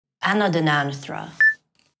Anadenanthera,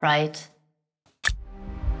 right?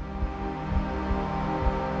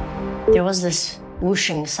 There was this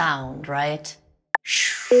whooshing sound, right?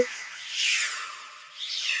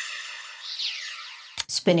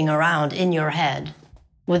 Spinning around in your head.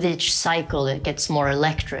 With each cycle, it gets more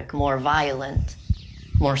electric, more violent,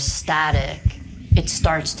 more static. It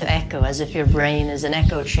starts to echo as if your brain is an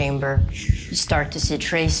echo chamber. You start to see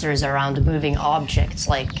tracers around moving objects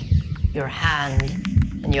like your hand,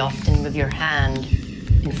 and you often move your hand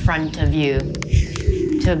in front of you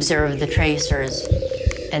to observe the tracers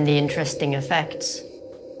and the interesting effects.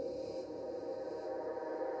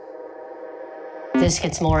 This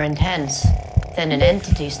gets more intense. Then an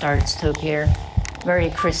entity starts to appear,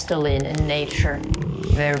 very crystalline in nature,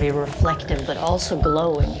 very reflective but also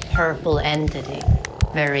glowing, purple entity,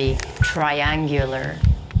 very triangular,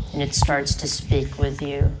 and it starts to speak with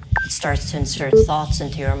you. It starts to insert thoughts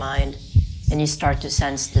into your mind, and you start to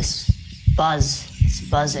sense this buzz, this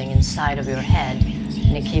buzzing inside of your head,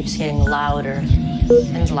 and it keeps getting louder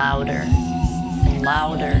and louder and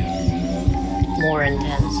louder, more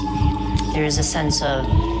intense. There's a sense of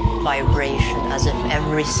vibration, as if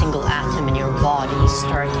every single atom in your body is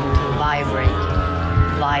starting to vibrate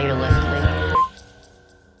violently.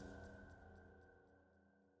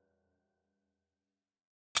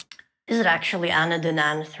 Is it actually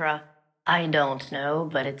Anadenanthera? I don't know,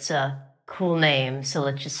 but it's a cool name, so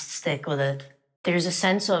let's just stick with it. There's a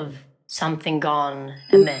sense of something gone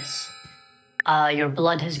amiss. Your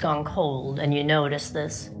blood has gone cold, and you notice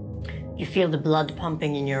this. You feel the blood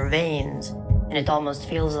pumping in your veins, and it almost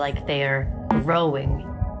feels like they're growing.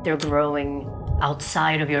 They're growing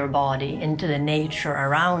outside of your body into the nature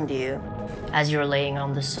around you as you're laying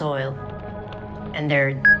on the soil. And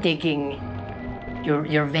they're digging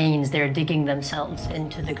your veins, they're digging themselves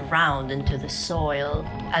into the ground, into the soil,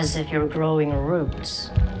 as if you're growing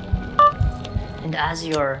roots. And as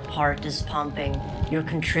your heart is pumping, you're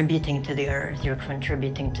contributing to the earth, you're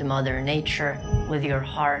contributing to Mother Nature with your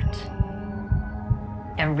heart.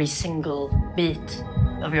 Every single beat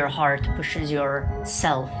of your heart pushes your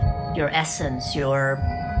self, your essence, your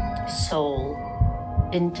soul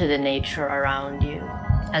into the nature around you,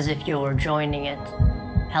 as if you were joining it,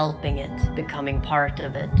 helping it, becoming part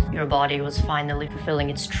of it. Your body was finally fulfilling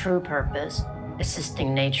its true purpose,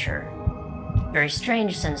 assisting nature. Very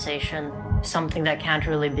strange sensation, something that can't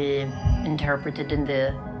really be interpreted in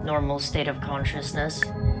the normal state of consciousness.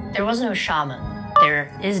 There was no shaman.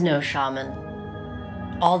 There is no shaman.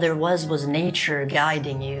 All there was nature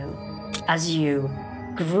guiding you. As you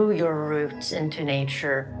grew your roots into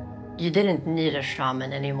nature, you didn't need a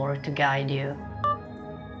shaman anymore to guide you.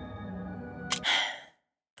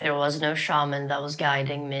 There was no shaman that was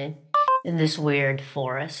guiding me in this weird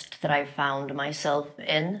forest that I found myself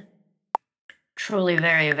in. Truly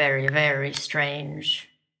very, very, very strange.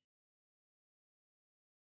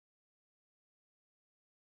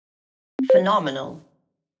 Phenomenal.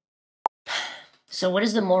 So what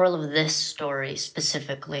is the moral of this story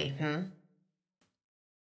specifically,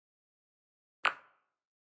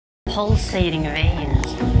 Pulsating veins,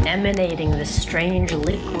 emanating this strange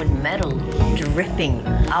liquid metal, dripping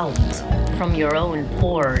out from your own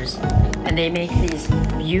pores. And they make these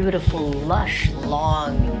beautiful, lush,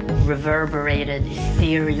 long, reverberated,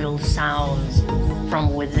 ethereal sounds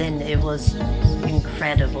from within. It was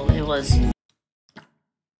incredible. It was...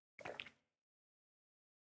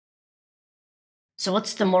 So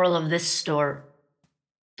what's the moral of this story?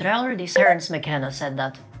 Did I already say? Terence McKenna said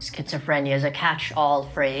that schizophrenia is a catch-all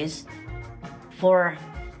phrase for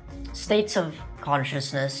states of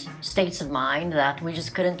consciousness, states of mind that we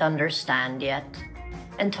just couldn't understand yet.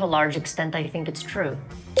 And to a large extent, I think it's true.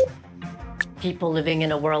 People living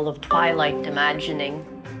in a world of twilight imagining,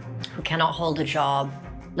 who cannot hold a job,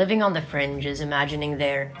 living on the fringes, imagining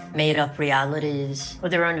their made-up realities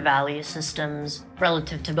with their own value systems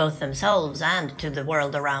relative to both themselves and to the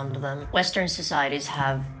world around them. Western societies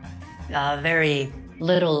have very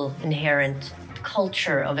little inherent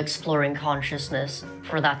culture of exploring consciousness.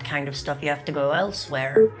 For that kind of stuff, you have to go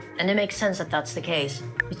elsewhere. And it makes sense that that's the case.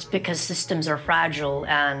 It's because systems are fragile,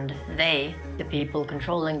 and they, the people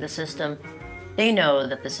controlling the system, they know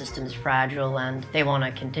that the system is fragile and they want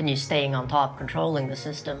to continue staying on top, controlling the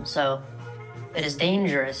system. So it is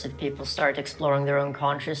dangerous if people start exploring their own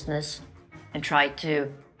consciousness and try to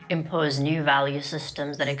impose new value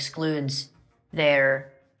systems that excludes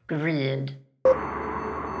their greed.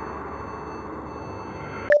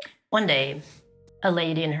 One day, a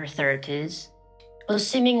lady in her 30s was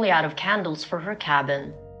seemingly out of candles for her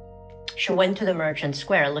cabin. She went to the merchant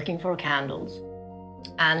square looking for candles,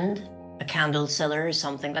 and a candle seller is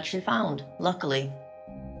something that she found, luckily.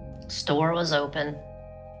 Store was open.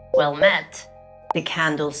 Well met, the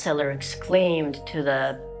candle seller exclaimed to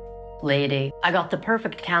the lady. I got the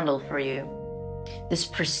perfect candle for you. This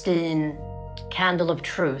pristine candle of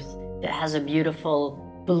truth that has a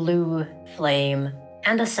beautiful blue flame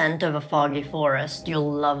and a scent of a foggy forest. You'll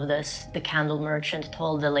love this, the candle merchant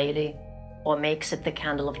told the lady. What makes it the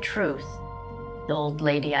candle of truth? The old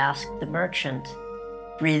lady asked the merchant.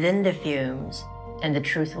 Breathe in the fumes, and the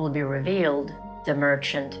truth will be revealed, the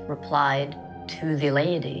merchant replied to the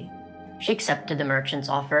lady. She accepted the merchant's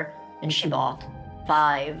offer, and she bought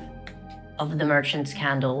 5 of the merchant's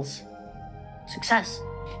candles. Success.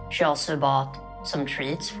 She also bought some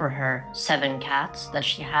treats for her 7 cats that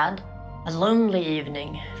she had. A lonely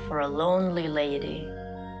evening for a lonely lady.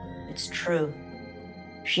 It's true.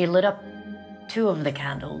 She lit up 2 of the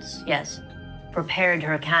candles, yes, prepared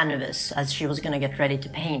her canvas as she was going to get ready to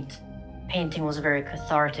paint. Painting was very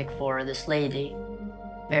cathartic for this lady,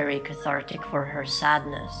 very cathartic for her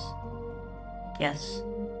sadness. Yes,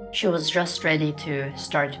 she was just ready to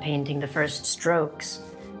start painting the first strokes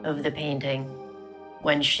of the painting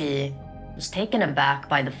when she was taken aback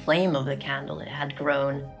by the flame of the candle. It had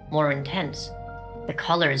grown more intense. The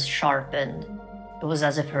colors sharpened. It was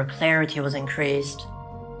as if her clarity was increased.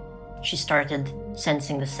 She started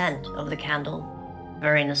sensing the scent of the candle.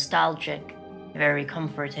 Very nostalgic, very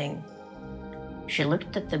comforting. She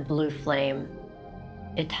looked at the blue flame.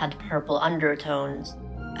 It had purple undertones,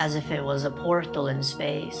 as if it was a portal in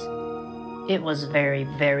space. It was very,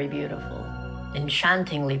 very beautiful.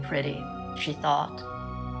 Enchantingly pretty, she thought.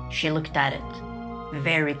 She looked at it.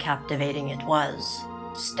 Very captivating it was.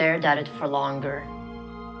 Stared at it for longer.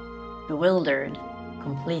 Bewildered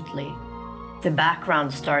completely. The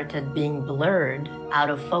background started being blurred, out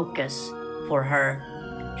of focus for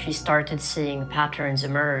her. She started seeing patterns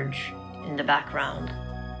emerge in the background.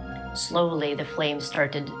 Slowly, the flame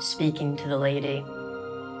started speaking to the lady.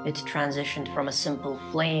 It transitioned from a simple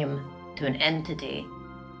flame to an entity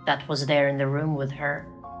that was there in the room with her.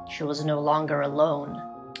 She was no longer alone.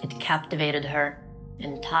 It captivated her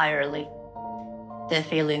entirely. The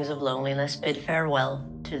feelings of loneliness bid farewell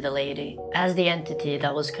to the lady. As the entity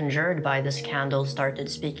that was conjured by this candle started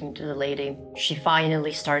speaking to the lady, she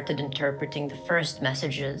finally started interpreting the first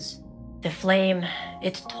messages. The flame,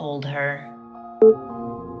 it told her,